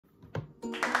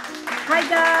Hi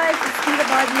guys, it's Tita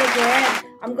Body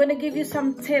again. I'm gonna give you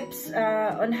some tips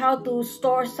on how to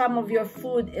store some of your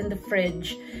food in the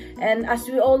fridge. And as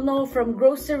we all know from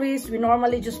groceries, we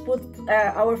normally just put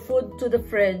our food to the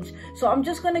fridge. So I'm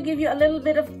just gonna give you a little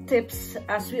bit of tips,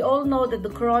 as we all know that the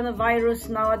coronavirus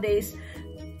nowadays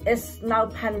is now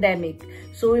pandemic.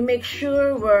 So we make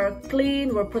sure we're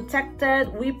clean, we're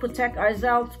protected, we protect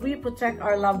ourselves, we protect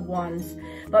our loved ones.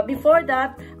 But before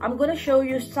that, I'm gonna show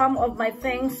you some of my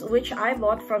things which I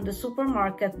bought from the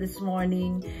supermarket this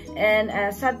morning.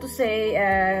 And sad to say,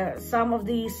 some of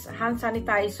these hand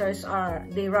sanitizers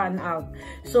they run out.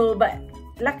 So, but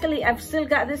luckily, I've still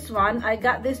got this one. I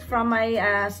got this from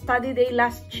my study day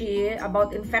last year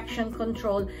about infection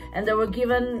control, and we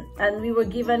were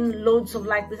given loads of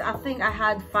like this. I think I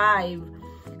had 5.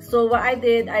 So what I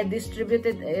did, I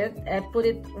distributed it. I put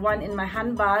it one in my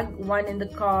handbag, one in the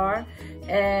car,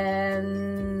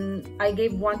 and I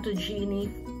gave one to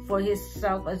Jeannie for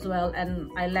himself as well,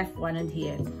 and I left one in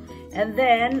here. And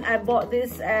then I bought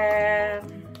this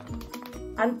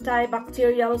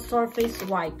antibacterial surface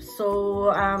wipes.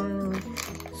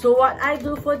 So what I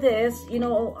do for this, you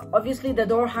know, obviously the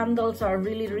door handles are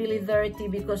really dirty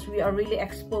because we are really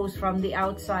exposed from the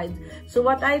outside. So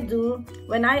what I do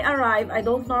when I arrive, I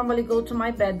don't normally go to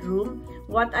my bedroom.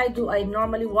 What I do, I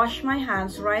normally wash my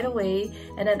hands right away,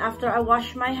 and then after I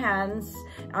wash my hands,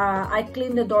 I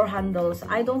clean the door handles.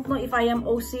 I don't know if I am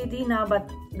OCD now, but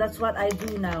that's what I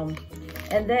do now.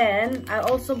 And then I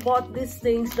also bought these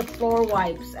things, the floor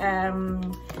wipes.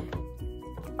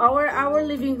 Our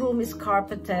living room is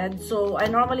carpeted, so I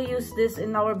normally use this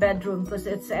in our bedroom because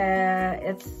it's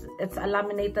a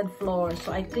laminated floor.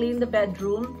 So I clean the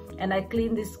bedroom, and I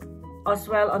clean this as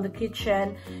well on the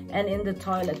kitchen and in the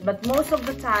toilet. But most of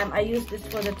the time I use this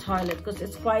for the toilet because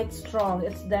it's quite strong.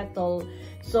 It's Dettol.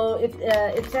 So it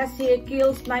says here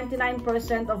kills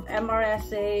 99% of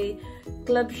MRSA,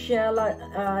 Klebsiella,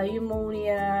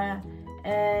 pneumonia,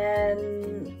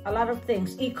 and a lot of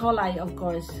things. E. coli, of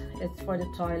course, it's for the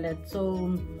toilet.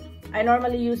 So I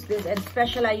normally use this, and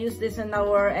especially I use this in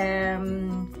our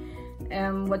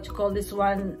what you call this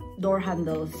one, door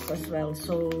handles as well.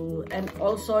 So, and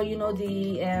also, you know,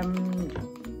 the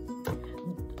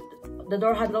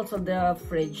door handles of the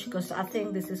fridge, because I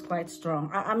think this is quite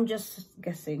strong. I'm just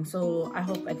guessing, so I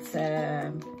hope it's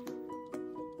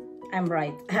I'm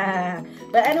right.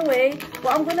 But anyway,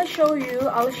 what I'm gonna show you,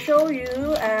 I'll show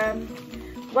you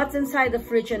what's inside the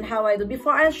fridge and how I do.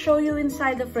 Before I show you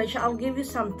inside the fridge, I'll give you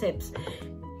some tips.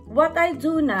 What I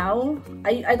do now,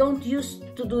 I don't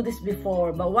used to do this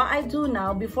before, but what I do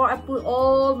now, before I put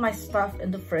all my stuff in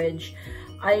the fridge,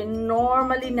 I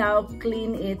normally now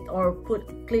clean it or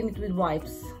clean it with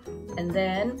wipes. And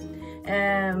then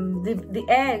the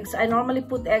eggs, I normally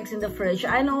put eggs in the fridge.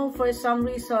 I know for some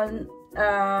reason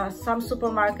some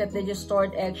supermarket, they just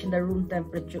stored eggs in the room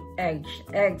temperature,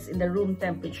 eggs in the room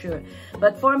temperature,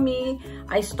 but for me,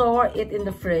 I store it in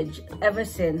the fridge ever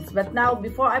since. But now,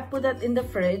 before I put that in the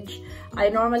fridge, I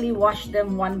normally wash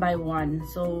them one by one.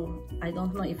 So I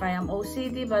don't know if I am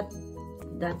OCD, but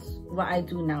that's what I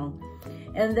do now.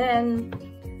 And then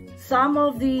some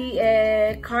of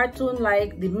the cartoon,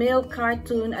 like the milk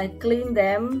cartoon, I clean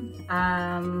them.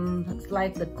 It's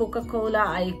like the Coca-Cola,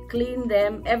 I clean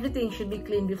them. Everything should be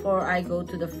clean before I go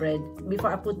to the fridge,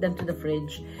 before I put them to the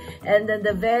fridge. And then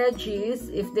the veggies,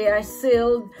 if they are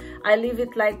sealed, I leave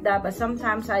it like that. But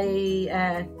sometimes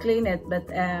I clean it, but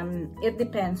it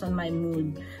depends on my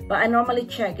mood. But I normally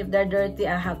check if they're dirty,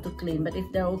 I have to clean. But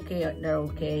if they're okay, they're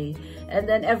okay. And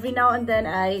then every now and then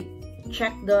I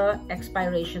check the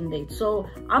expiration date. So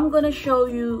I'm gonna show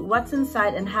you what's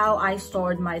inside and how I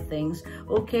stored my things.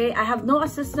 Okay, I have no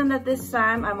assistant at this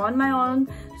time, I'm on my own,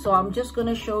 so I'm just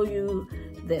gonna show you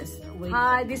this.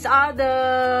 Hi, these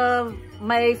are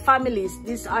my families.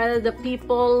 These are the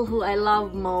people who I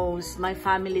love most, my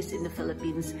families in the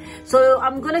Philippines. So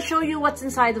I'm gonna show you what's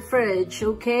inside the fridge.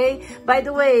 Okay, by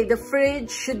the way, the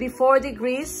fridge should be 4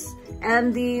 degrees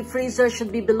and the freezer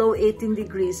should be below 18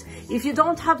 degrees. If you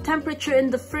don't have temperature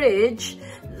in the fridge,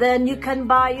 then you can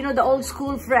buy, you know, the old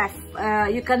school ref.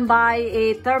 You can buy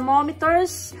a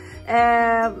thermometers.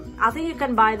 I think you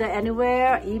can buy that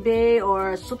anywhere, eBay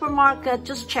or supermarket.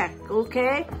 Just check,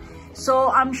 okay? So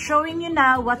I'm showing you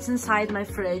now what's inside my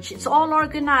fridge. It's all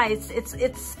organized.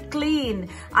 It's clean.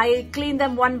 I clean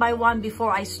them one by one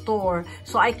before I store.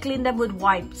 So I clean them with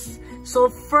wipes. So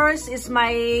first is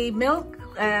my milk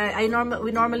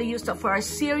we normally use that for our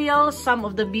cereal, some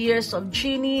of the beers of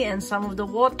Genie and some of the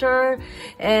water.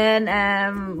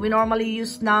 And we normally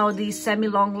use now the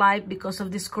semi-long life because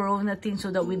of this corona thing,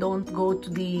 so that we don't go to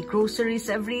the groceries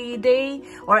every day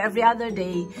or every other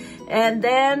day. And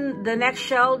then the next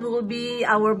shelf will be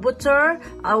our butter,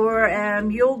 our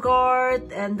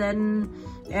yogurt, and then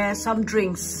some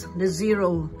drinks, the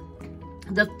zero.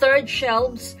 The third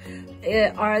shelves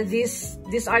are these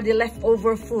are the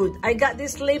leftover food. I got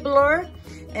this labeler,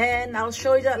 and I'll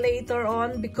show you that later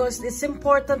on, because it's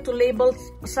important to label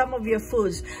some of your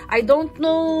foods. I don't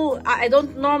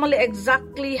normally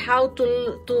exactly how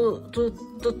to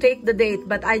take the date,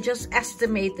 but I just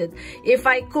estimated. If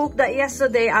I cooked that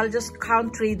yesterday, I'll just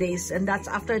count 3 days, and that's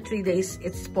after 3 days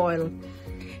it's spoiled.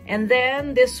 And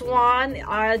then this one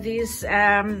are these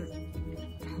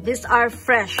are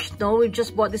fresh. No, we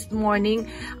just bought this morning.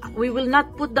 We will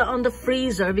not put that on the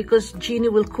freezer because Jeannie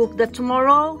will cook that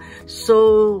tomorrow.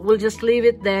 So we'll just leave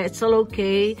it there. It's all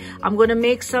okay. I'm gonna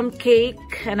make some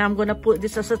cake, and I'm gonna put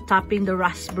this as a topping, the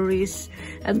raspberries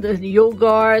and the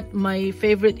yogurt, my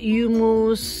favorite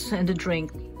hummus, and the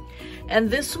drink. And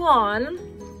this one,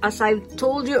 as I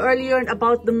told you earlier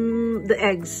about the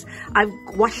eggs, I've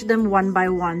washed them one by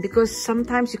one, because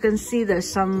sometimes you can see there's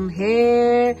some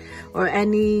hair or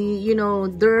any, you know,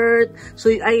 dirt.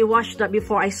 So I washed that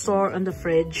before I store on the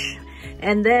fridge.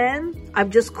 And then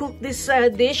I've just cooked this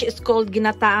dish. It's called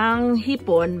ginataang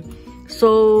hipon.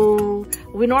 So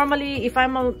we normally, if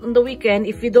I'm on the weekend,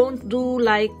 if we don't do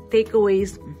like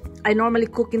takeaways, I normally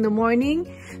cook in the morning,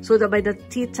 so that by the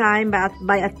tea time,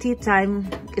 by a tea time,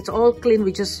 it's all clean.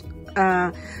 We just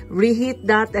reheat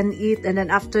that and eat, and then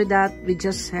after that we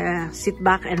just sit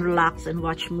back and relax and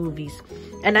watch movies.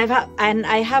 And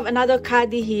I have another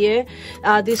caddy here.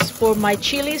 This for my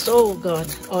chilies. Oh god,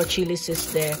 oh, chilies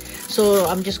is there. So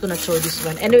I'm just gonna throw this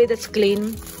one. Anyway, that's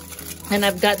clean. And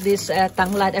I've got this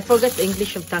tanglad. I forgot the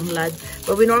English of tanglad,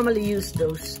 but we normally use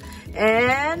those.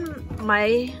 And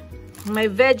my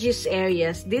veggies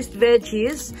areas. These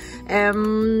veggies,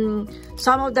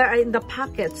 some of them are in the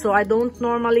packet, so I don't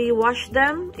normally wash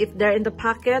them if they're in the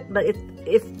packet. But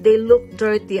if they look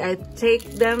dirty, I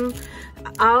take them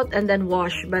out and then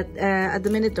wash. But at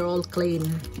the minute they're all clean.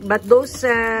 But those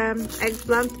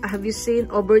eggplant, have you seen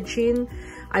aubergine?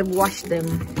 I've washed them.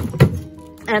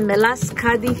 And my last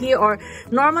caddy here, or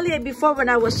normally before when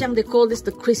I was young they call this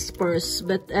the crispers,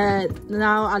 but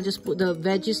now I'll just put the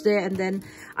veggies there, and then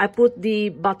I put the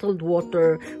bottled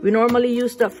water. We normally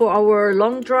use that for our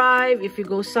long drive, if you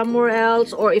go somewhere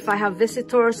else, or if I have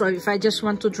visitors, or if I just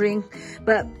want to drink.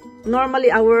 But normally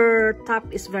our tap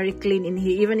is very clean in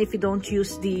here, even if you don't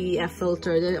use the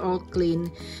filter. They're all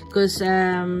clean, because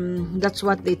that's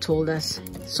what they told us.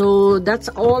 So that's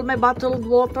all my bottled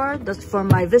water. That's for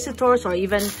my visitors, or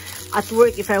even at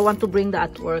work if I want to bring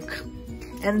that at work.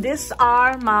 And these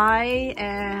are my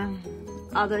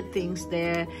other things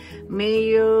there: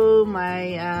 mayo,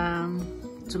 my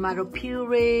tomato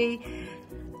puree.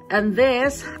 And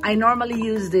this, I normally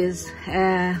use this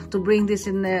to bring this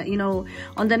in the, you know,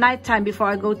 on the night time before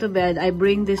I go to bed. I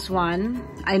bring this one.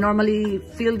 I normally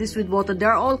fill this with water.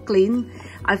 They're all clean.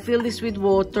 I fill this with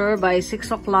water by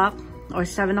 6 o'clock or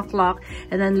 7 o'clock,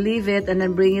 and then leave it, and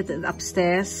then bring it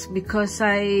upstairs, because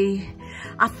I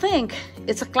think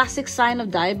it's a classic sign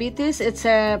of diabetes. It's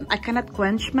I cannot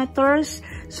quench my thirst,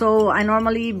 so I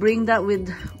normally bring that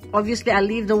with. Obviously, I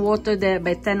leave the water there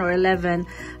by 10 or 11.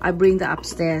 I bring that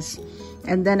upstairs.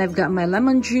 And then I've got my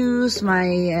lemon juice, my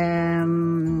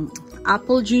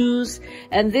apple juice.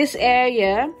 And this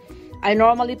area, I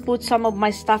normally put some of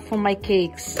my stuff for my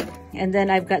cakes. And then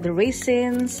I've got the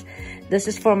raisins. This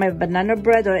is for my banana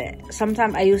bread, or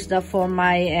sometimes I use that for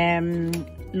my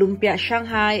lumpia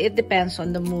Shanghai. It depends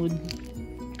on the mood.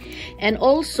 And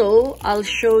also, I'll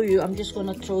show you, I'm just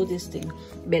gonna throw this thing.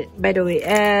 By the way,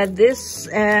 this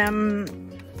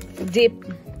dip,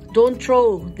 don't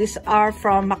throw. These are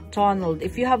from McDonald's.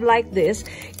 If you have like this,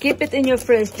 keep it in your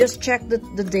fridge. Just check the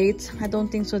dates. I don't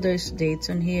think so there's dates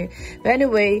on here. But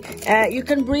anyway, you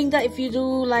can bring that if you do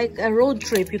like a road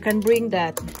trip. You can bring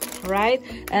that, right?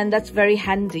 And that's very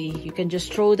handy. You can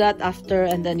just throw that after,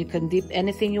 and then you can dip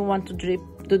anything you want to dip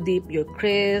your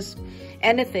crisp,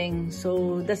 anything.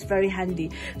 So that's very handy.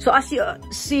 So as you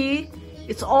see,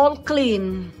 it's all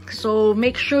clean. So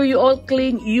make sure you all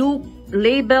clean, you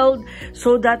labeled,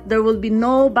 so that there will be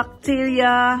no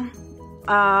bacteria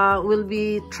will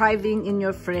be thriving in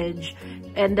your fridge.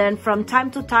 And then from time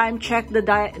to time, check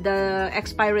the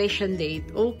expiration date.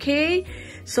 Okay,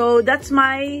 so that's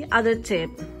my other tip.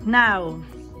 Now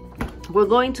we're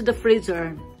going to the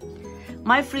freezer.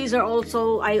 My freezer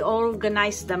also, I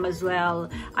organize them as well.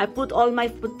 I put all my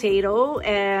potato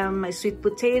and my sweet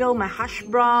potato, my hash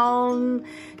brown,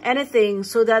 anything,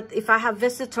 so that if I have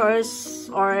visitors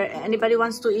or anybody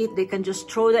wants to eat, they can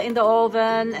just throw that in the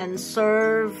oven and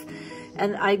serve.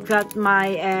 And I got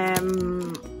my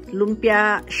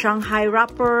lumpia Shanghai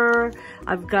wrapper.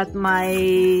 I've got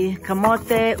my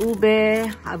kamote,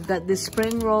 ube. I've got the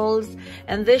spring rolls.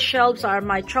 And these shelves are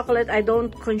my chocolate. I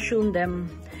don't consume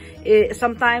them.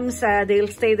 Sometimes they'll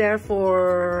stay there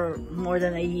for more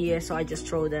than a year, so I just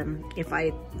throw them if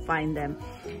I find them.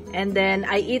 And then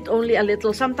I eat only a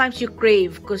little. Sometimes you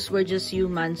crave because we're just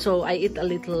human, so I eat a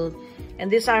little. And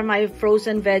these are my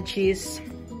frozen veggies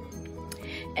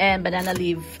and banana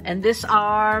leaf. And these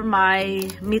are my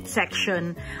meat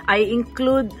section. I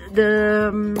include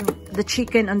the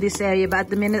chicken on this area, but at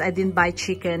the minute I didn't buy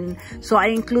chicken, so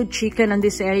I include chicken on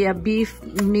this area, beef,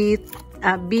 meat,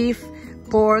 beef,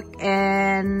 pork,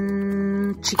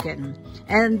 and chicken.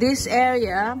 And this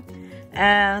area,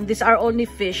 these are only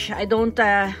fish. I don't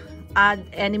add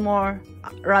any more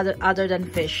other than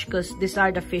fish, because these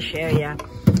are the fish area.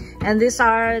 And these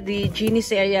are the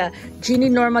Jeannie's area. Jeannie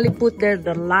normally put there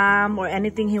the lamb or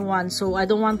anything he wants, so I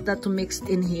don't want that to mix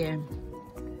in here.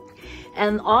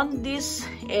 And on this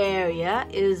area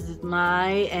is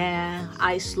my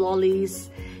ice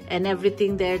lollies and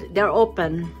everything there. They're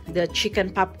open. The chicken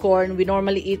popcorn, we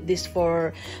normally eat this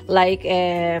for like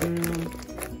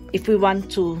if we want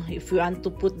to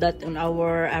put that on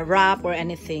our wrap or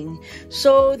anything.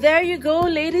 So there you go,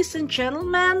 ladies and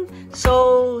gentlemen.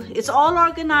 So it's all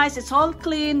organized, it's all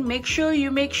clean. Make sure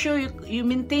you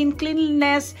maintain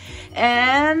cleanliness,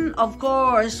 and of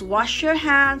course wash your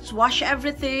hands, wash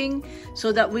everything,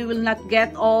 so that we will not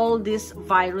get all these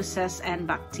viruses and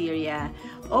bacteria.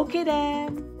 Okay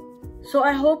then. So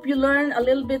I hope you learn a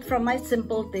little bit from my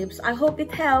simple tips. I hope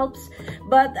it helps.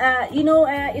 But you know,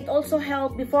 it also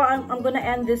helps, before I'm gonna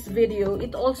end this video,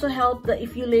 it also helps that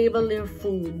if you label your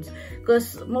foods,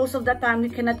 because most of the time we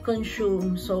cannot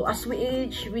consume. So as we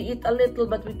age, we eat a little,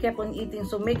 but we kept on eating.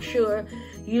 So make sure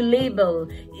you label.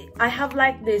 I have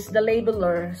like this, the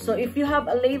labeler. So if you have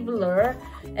a labeler,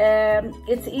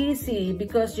 it's easy,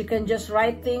 because you can just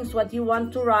write things what you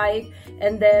want to write,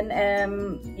 and then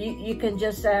you can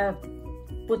just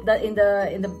put that in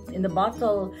the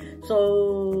bottle.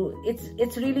 So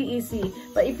it's really easy.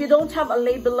 But if you don't have a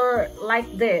labeler like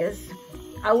this,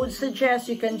 I would suggest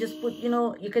you can just put, you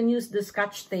know, you can use the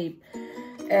Scotch tape.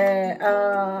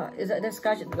 Is it the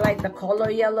Scotch, like the color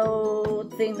yellow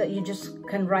thing that you just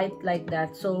can write like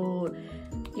that? So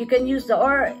you can use the,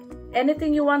 or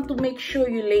anything you want to make sure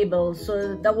you label,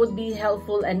 so that would be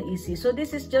helpful and easy. So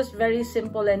this is just very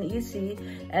simple and easy,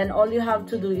 and all you have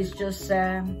to do is just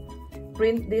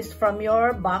print this from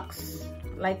your box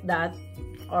like that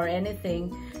or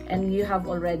anything, and you have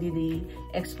already the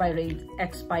expiry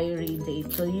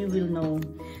date, so you will know.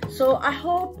 So I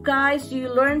hope guys you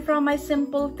learn from my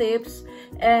simple tips,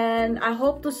 and I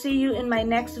hope to see you in my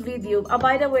next video.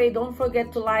 By the way, don't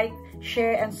forget to like,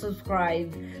 share, and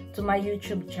subscribe to my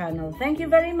YouTube channel. Thank you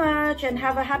very much, and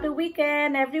have a happy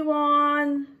weekend,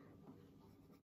 everyone.